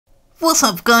What's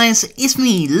up guys, it's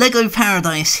me, Lego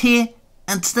Paradise here,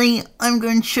 and today I'm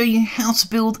going to show you how to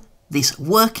build this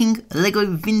working Lego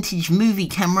vintage movie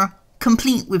camera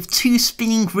complete with 2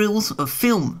 spinning reels of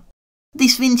film.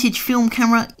 This vintage film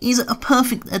camera is a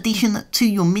perfect addition to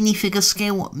your minifigure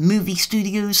scale movie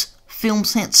studios, film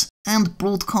sets and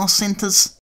broadcast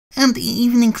centres. And it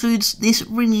even includes this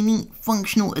really neat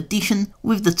functional addition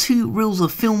with the 2 reels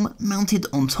of film mounted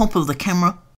on top of the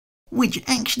camera, which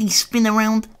actually spin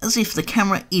around as if the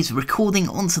camera is recording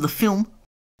onto the film.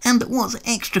 And what's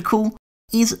extra cool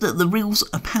is that the reels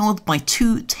are powered by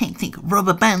 2 Technic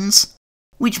rubber bands,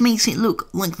 which makes it look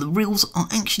like the reels are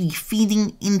actually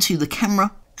feeding into the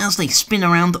camera as they spin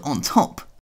around on top.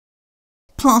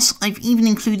 Plus, I've even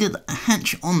included a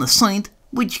hatch on the side,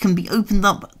 which can be opened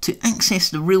up to access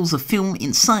the reels of film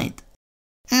inside.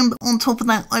 And on top of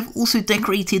that, I've also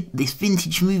decorated this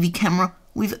vintage movie camera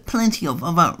with plenty of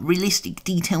other realistic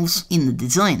details in the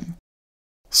design.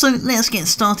 So let's get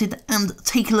started and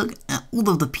take a look at all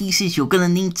of the pieces you're going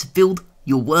to need to build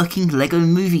your working Lego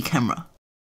movie camera.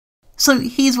 So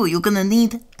here's what you're going to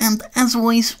need, and as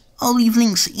always, I'll leave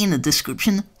links in the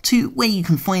description to where you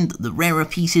can find the rarer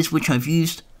pieces which I've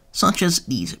used, such as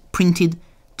these printed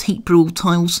tape rule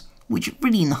tiles which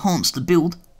really enhance the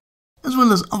build, as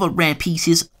well as other rare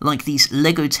pieces like these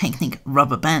Lego Technic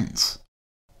rubber bands.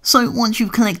 So once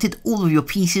you've collected all of your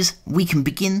pieces, we can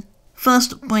begin,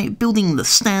 first by building the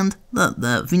stand that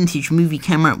the vintage movie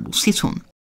camera will sit on.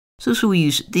 So we'll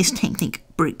use this Technic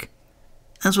brick,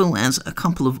 as well as a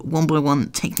couple of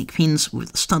 1x1 Technic pins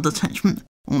with stud attachment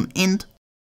on end.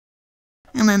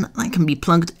 And then that can be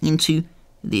plugged into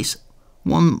this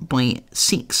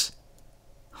 1x6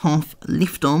 half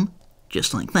lift arm,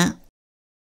 just like that.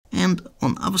 And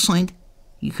on the other side,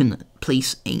 you can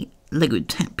place a Lego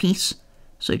tap piece.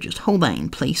 So just hold that in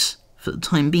place for the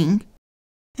time being,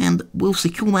 and we'll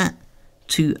secure that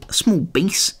to a small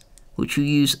base, which will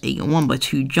use a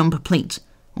 1x2 jumper plate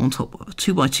on top of a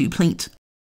 2x2 plate,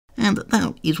 and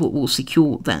that is what will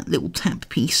secure that little tap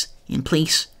piece in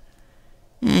place.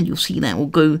 And you'll see that will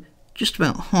go just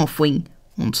about halfway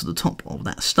onto the top of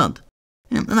that stud,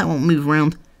 and that won't move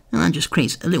around, and that just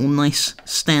creates a little nice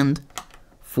stand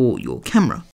for your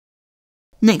camera.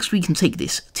 Next, we can take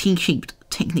this T-shaped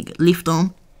Technic lift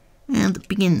arm and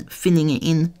begin filling it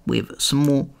in with some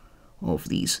more of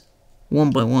these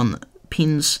 1x1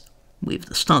 pins with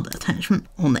the stud attachment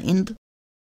on the end.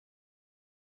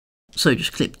 So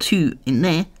just clip 2 in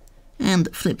there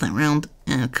and flip that round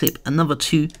and clip another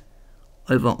 2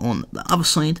 over on the other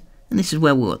side, and this is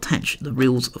where we'll attach the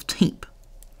reels of tape.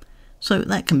 So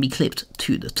that can be clipped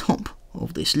to the top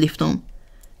of this lift arm,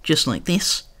 just like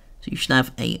this. So you should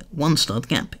have a 1 stud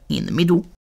gap in the middle,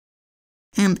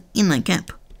 and in that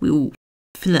gap we will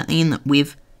fill it in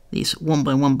with this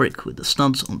 1x1 brick with the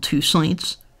studs on 2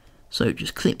 sides. So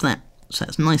just clip that so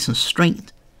that's nice and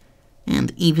straight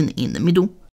and even in the middle.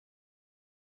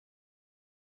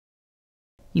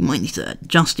 You might need to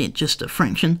adjust it just a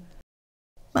fraction,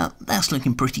 but that's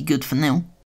looking pretty good for now.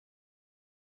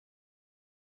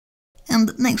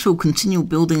 And next we'll continue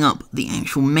building up the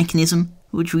actual mechanism,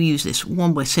 which will use this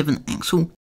 1x7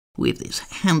 axle with this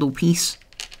handle piece,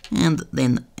 and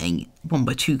then a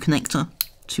 1x2 connector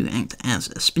to act as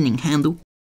a spinning handle.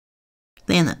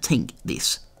 Then take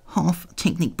this half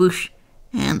Technic bush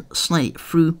and slide it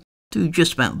through to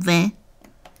just about there.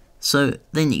 So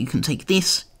then you can take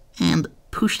this and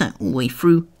push that all the way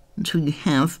through until you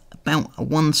have about a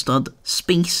 1 stud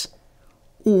space,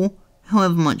 or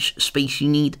however much space you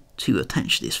need to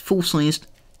attach this full-sized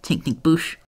Technic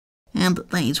bush, and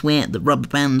that is where the rubber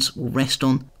bands will rest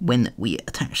on when we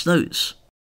attach those.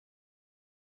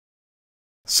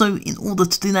 So in order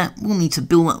to do that, we'll need to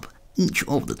build up each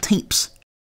of the tapes.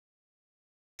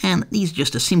 And these are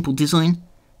just a simple design.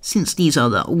 Since these are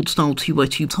the old style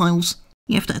 2x2 tiles,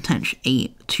 you have to attach a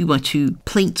 2x2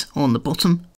 plate on the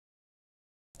bottom,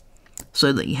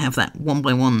 so that you have that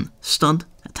 1x1 stud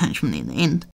attachment in the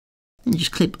end. And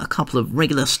just clip a couple of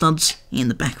regular studs in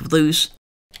the back of those,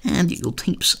 and your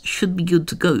tapes should be good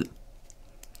to go.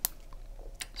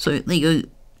 So there you go,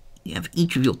 you have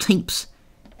each of your tapes.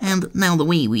 And now the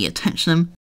way we attach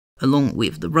them, along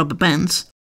with the rubber bands,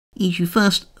 is you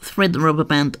first thread the rubber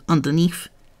band underneath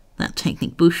that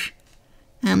Technic bush,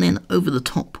 and then over the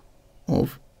top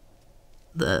of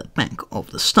the back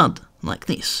of the stud, like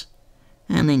this.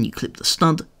 And then you clip the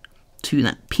stud to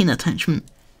that pin attachment,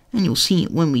 and you'll see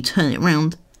when we turn it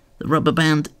round, the rubber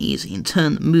band is in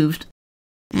turn moved,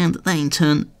 and that in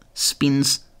turn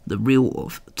spins the reel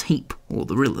of tape, or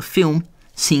the reel of film,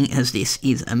 seeing as this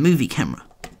is a movie camera.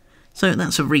 So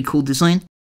that's a very cool design,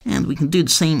 and we can do the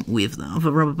same with the other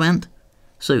rubber band.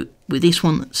 So with this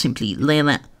one, simply layer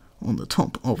that on the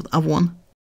top of the other one.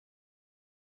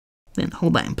 Then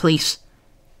hold that in place,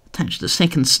 attach the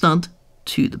second stud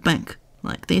to the back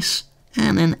like this,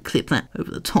 and then clip that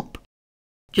over the top.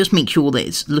 Just make sure that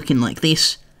it's looking like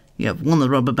this. You have one of the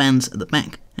rubber bands at the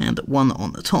back and one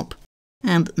on the top.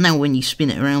 And now when you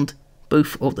spin it around,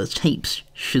 both of the tapes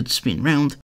should spin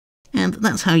round. And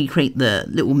that's how you create the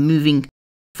little moving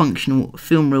functional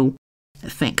film reel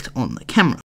effect on the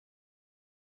camera.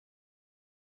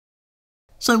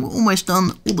 So we're almost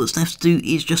done. All that's left to do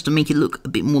is just to make it look a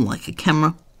bit more like a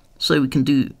camera. So we can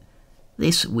do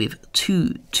this with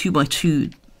two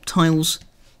 2x2 tiles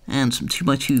and some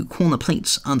 2x2 corner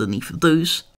plates underneath of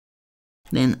those.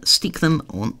 Then stick them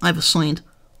on either side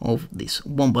of this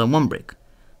 1x1 brick.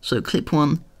 So clip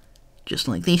one just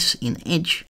like this in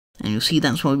edge, and you'll see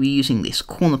that's why we're using this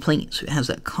corner plate, so it has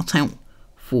that cutout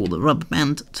for the rubber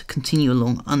band to continue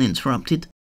along uninterrupted,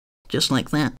 just like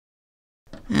that.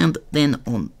 And then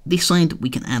on this side we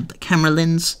can add the camera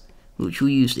lens, which will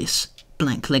use this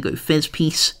black Lego fez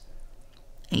piece,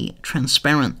 a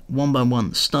transparent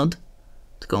 1x1 stud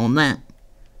to go on that,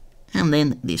 and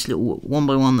then this little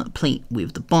 1x1 plate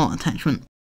with the bar attachment,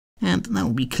 and that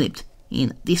will be clipped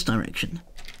in this direction.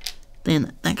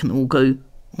 Then that can all go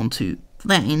onto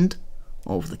that end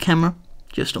of the camera,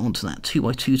 just onto that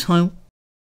 2x2 tile.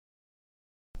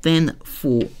 Then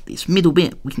for this middle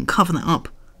bit we can cover that up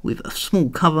with a small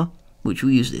cover, which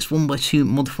will use this 1x2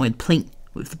 modified plate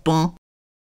with the bar,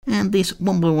 and this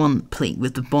 1x1 plate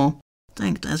with the bar to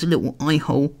act as a little eye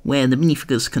hole where the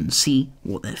minifigures can see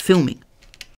what they're filming.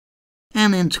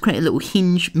 And then to create a little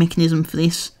hinge mechanism for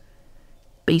this,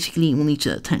 basically we'll need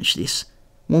to attach this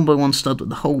 1x1 stud with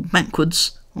the hole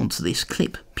backwards onto this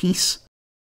clip piece,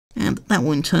 and that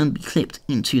will in turn be clipped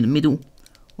into the middle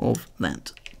of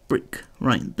that brick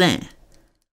right there.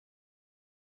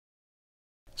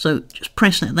 So just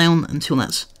press that down until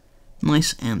that's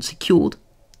nice and secured,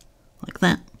 like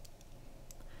that.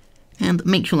 And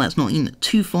make sure that's not in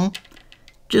too far,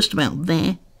 just about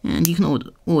there, and you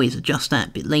can always adjust that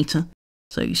a bit later.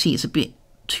 So you see it's a bit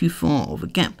too far of a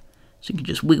gap, so you can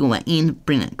just wiggle that in,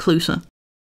 bring that closer.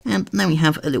 And now we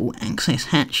have a little access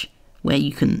hatch where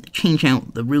you can change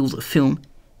out the reels of film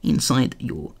inside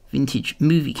your vintage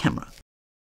movie camera.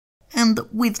 And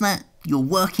with that, your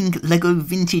working Lego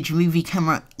vintage movie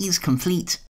camera is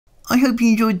complete. I hope you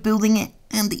enjoyed building it,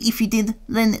 and if you did,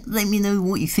 then let me know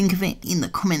what you think of it in the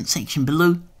comment section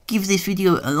below. Give this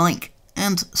video a like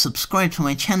and subscribe to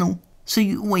my channel so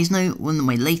you always know when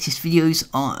my latest videos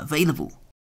are available.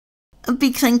 A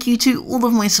big thank you to all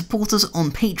of my supporters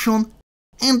on Patreon,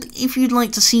 and if you'd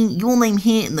like to see your name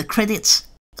here in the credits,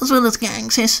 as well as get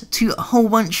access to a whole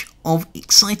bunch of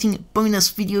exciting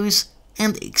bonus videos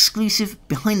and exclusive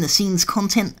behind the scenes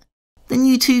content, then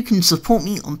you too can support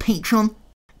me on Patreon,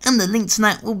 and the link to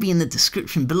that will be in the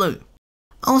description below.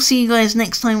 I'll see you guys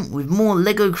next time with more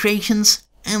Lego creations,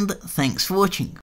 and thanks for watching.